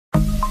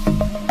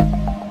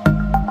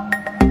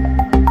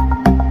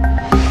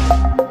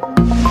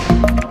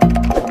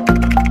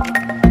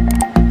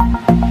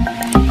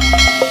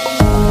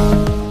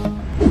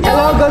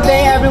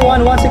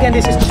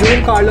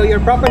William Carlo, your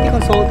property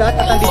consultant,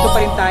 at nandito pa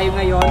rin tayo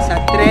ngayon sa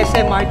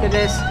 13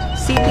 Martires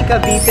City,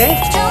 Cavite,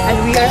 and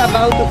we are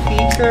about to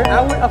feature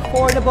our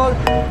affordable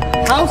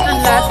house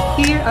and lot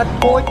here at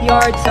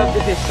Courtyard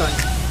Subdivision.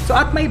 So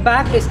at my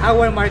back is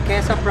our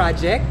Marquesa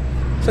project.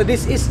 So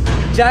this is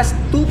just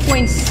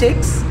 2.6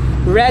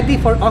 ready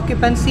for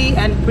occupancy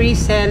and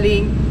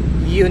pre-selling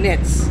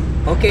units.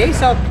 Okay,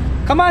 so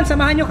come on,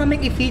 samahan nyo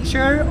kaming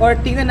i-feature or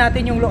tingnan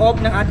natin yung loob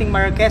ng ating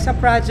Marquesa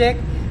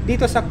project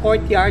dito sa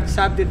Courtyard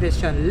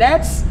Subdivision.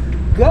 Let's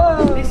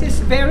go! This is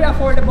very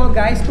affordable,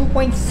 guys.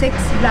 2.6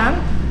 lang.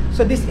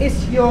 So this is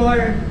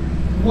your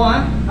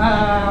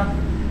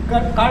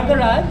car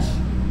garage,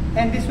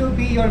 and this will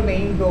be your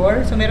main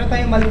door. So meron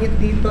tayong maliit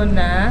dito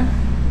na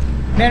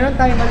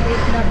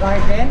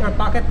garden or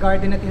pocket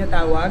garden na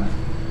tinatawag,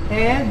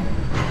 and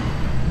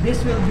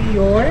this will be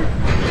your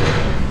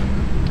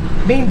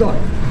main door.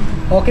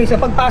 Okay, so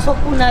pagpasok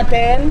po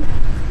natin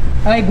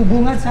ay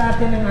bubungad sa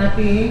atin ng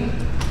ating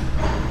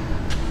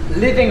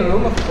living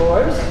room, of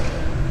course.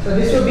 So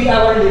this will be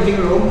our living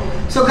room.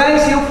 So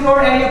guys, yung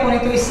floor area po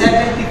nito is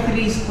 73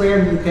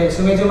 square meters.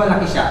 So medyo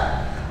malaki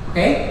siya.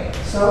 Okay?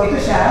 So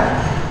ito siya.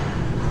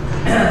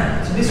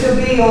 So this will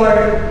be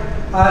your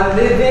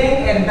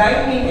living and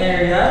dining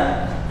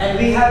area. And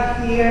we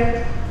have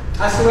here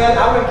as well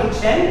our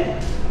kitchen.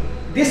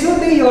 This will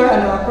be your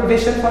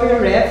provision for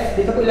your ref.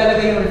 Dito po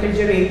ilalagay yung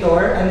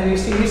refrigerator. And then you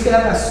still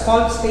have a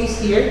small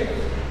space here.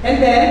 And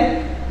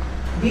then,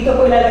 dito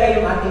po ilalagay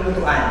yung ating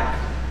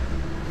lutuan.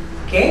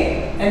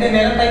 Okay? And then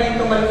meron tayo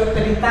dito maliit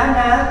na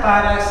bintana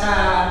para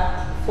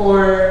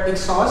for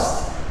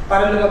exhaust,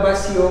 para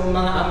lumabas yung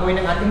mga amoy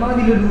ng ating mga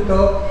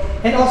niluluto.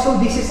 And also,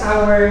 this is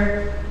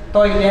our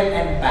toilet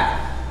and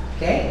bath.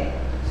 Okay?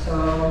 So,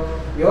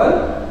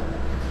 yun.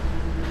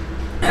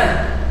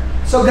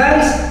 So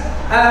guys,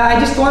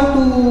 I just want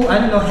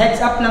to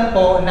heads up lang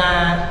po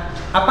na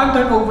upon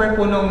turnover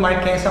po ng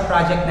Marquesa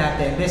project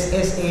natin, this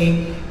is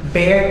a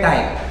bare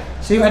type.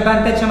 So yung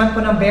advantage naman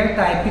po ng bare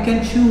type, you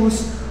can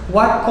choose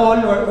what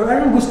color or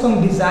anong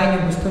gustong design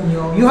yung gusto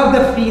nyo. You have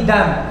the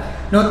freedom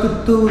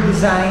to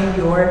design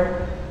your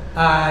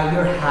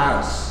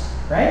house,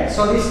 right?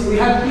 So we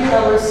have here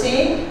our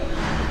sink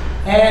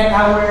and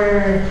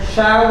our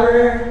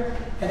shower,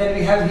 and then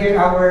we have here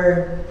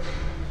our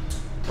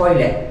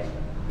toilet.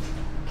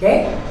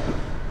 Okay?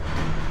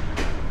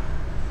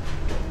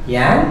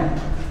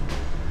 Yan.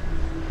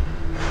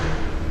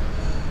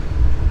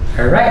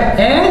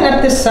 Alright, and at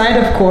this side,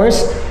 of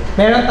course,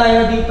 meron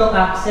tayo ditong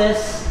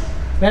access.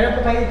 Meron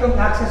po tayo ditong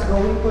access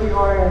going to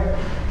your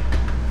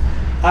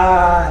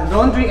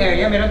laundry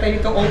area. Meron tayo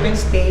ditong open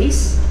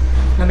space.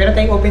 Meron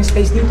tayong open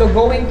space dito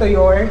going to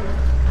your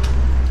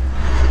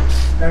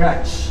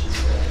garage.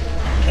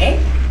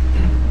 Okay?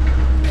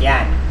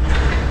 Yan.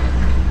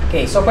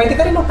 Okay, so pwede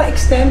ka rin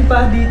magpa-extend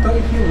pa dito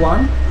if you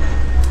want.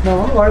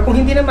 No? Or kung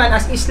hindi naman,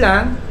 as is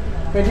lang,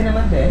 pwede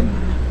naman din.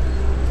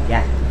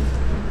 Yan.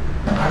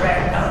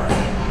 Alright.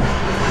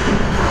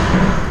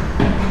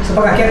 So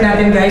pag-akyat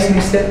natin, guys,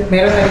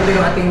 meron tayo dito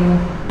yung ating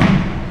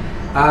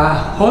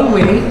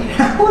hallway.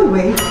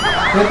 Hallway?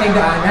 Meron tayong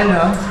daanan,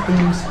 no?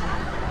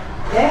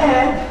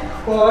 And,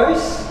 of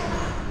course,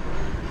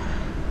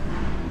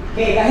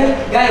 okay,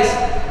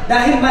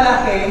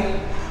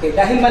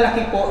 dahil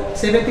malaki po,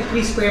 73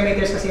 square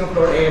meters kasi yung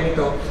floor area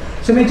nito.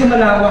 So medyo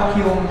malawak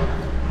yung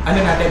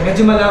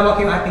medyo malawak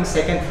yung ating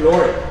second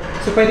floor.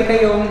 So pwede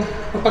kayong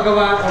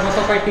magpagawa o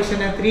magpa-partition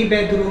ng 3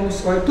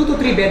 bedrooms or 2 to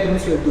 3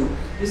 bedrooms will do.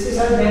 This is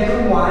our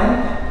bedroom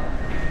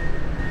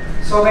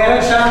 1. So meron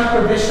siyang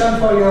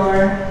provision for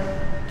your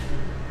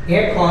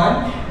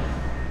aircon.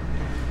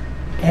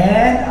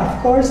 And of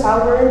course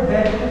our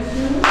bedroom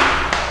 2.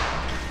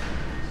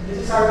 So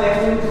this is our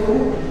bedroom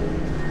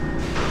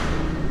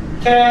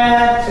 2.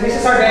 So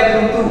this is our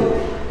bedroom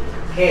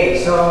 2.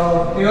 Okay,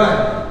 so yun.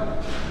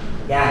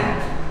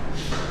 Yan.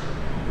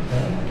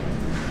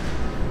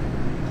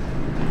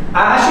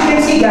 As you can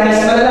see,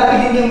 guys,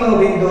 malalaki din yung mga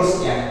windows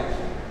niya,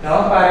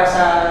 no? Para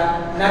sa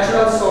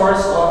natural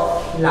source of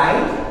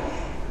light.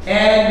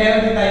 And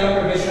meron din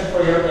tayong provision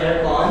for your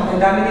aircon. Ang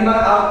dami din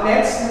mga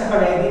outlets na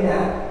naka-ready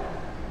na.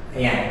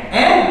 Ayan.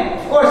 And,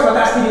 of course,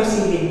 mataas din yung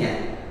ceiling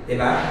niya.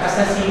 Diba? Mataas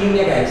na ceiling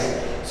niya,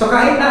 guys. So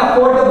kahit na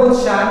affordable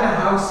siya na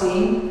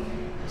housing,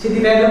 si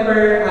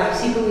developer,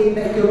 see to it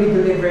na it will be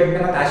delivered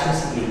na mataas yung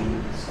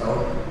ceiling.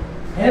 So,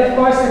 and of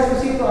course, let's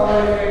proceed to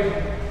our third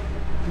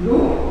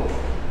room.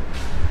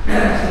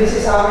 So this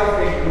is our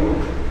third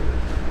room.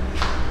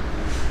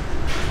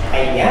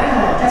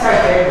 Ayan, that's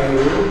our third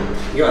room.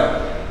 Yun.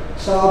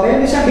 So,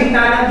 meron siyang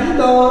bintana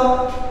dito.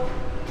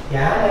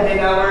 Yan, and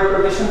then our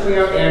provision for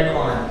your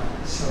aircon.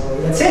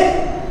 So, that's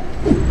it.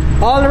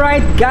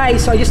 Alright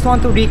guys, so I just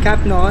want to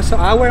recap, no? So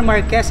our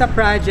Marquesa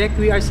project,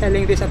 we are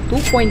selling this at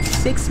 2.6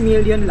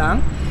 million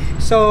lang.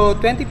 So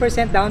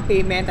 20% down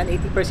payment and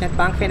 80%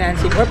 bank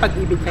financing or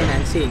pag-ibig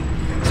financing.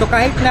 So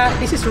kahit na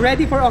this is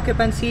ready for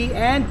occupancy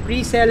and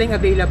pre-selling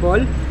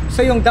available,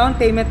 so yung down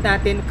payment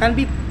natin can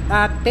be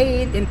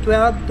paid in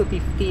 12 to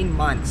 15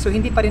 months. So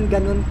hindi pa rin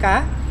ganun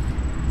ka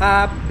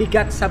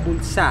bigat sa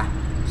bulsa.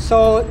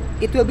 So,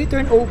 it will be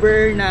turned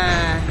over na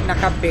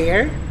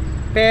naka-pair.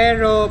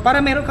 Pero,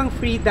 para meron kang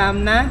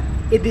freedom na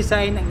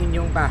i-design ang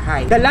inyong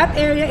bahay. The lot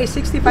area is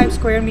 65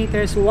 square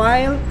meters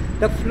while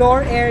the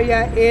floor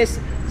area is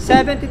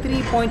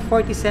 73.47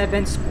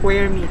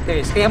 square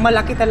meters. Kaya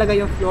malaki talaga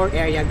yung floor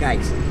area,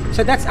 guys.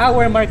 So that's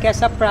our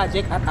Marquesa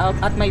project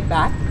at my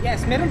back.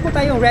 Yes, meron po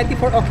tayong ready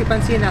for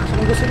occupancy na. So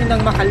kung gusto niyo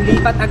nang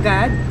makalipat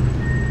agad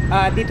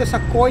dito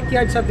sa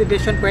courtyard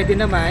subdivision, pwede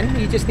naman.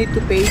 You just need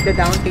to pay the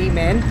down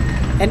payment.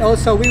 And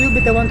also, we will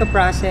be the one to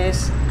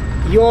process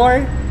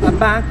your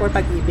bank or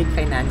Pag-ibig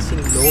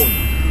financing loan.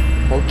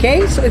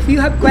 Okay, so if you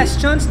have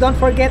questions, don't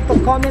forget to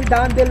comment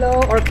down below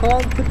or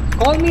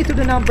call me to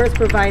the numbers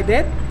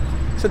provided.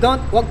 So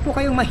wag po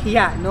kayong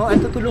mahiya, no?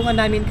 Ang tutulungan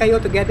namin kayo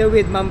together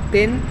with Ma'am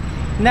Pin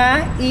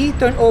na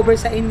i-turn over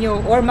sa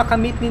inyo or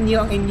makamit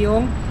ninyo ang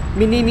inyong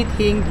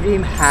minimithing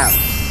dream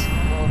house.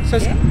 So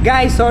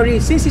guys,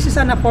 sorry, since this is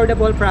an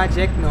affordable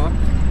project, no?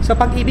 So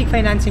Pag-ibig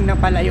financing na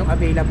pala yung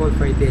available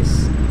for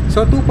this.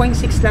 So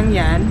 2.6 lang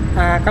yan.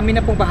 Kami na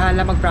pong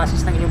bahala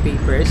mag-process ng inyong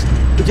papers.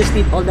 You just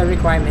need all the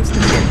requirements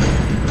needed.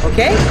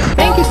 Okay?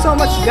 Thank you so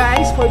much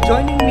guys for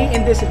joining me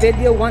in this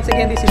video. Once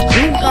again, this is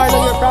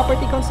Carlo, your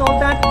property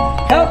consultant,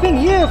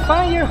 helping you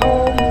find your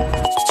home.